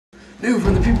New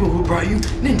from the people who brought you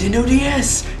Nintendo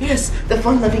DS. Yes, the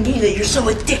fun-loving game that you're so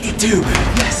addicted to.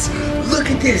 Yes, look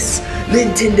at this.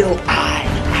 Nintendo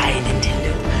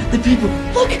Nintendo. The people,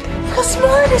 look how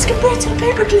small it is compared to a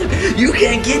paperclip. You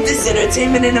can't get this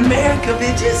entertainment in America,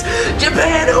 bitches.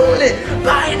 Japan own it.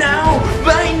 Buy now.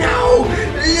 Buy now.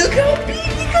 Look how big,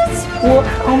 look how small.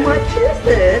 How much is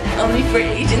it? Only for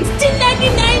agents,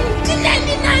 $10.99.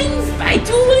 $10.99. Buy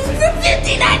two ones for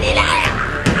 $50.99.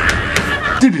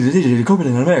 Corporate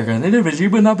in America, and individuals, you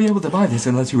will not be able to buy this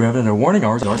unless you have under warning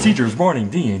hours, or seizures, warning,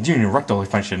 D, and junior rectal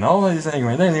function, all these things,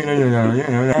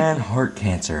 and heart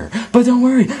cancer. But don't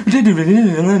worry, you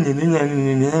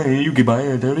can buy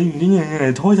it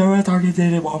at Toys R Us, Target,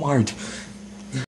 Walmart.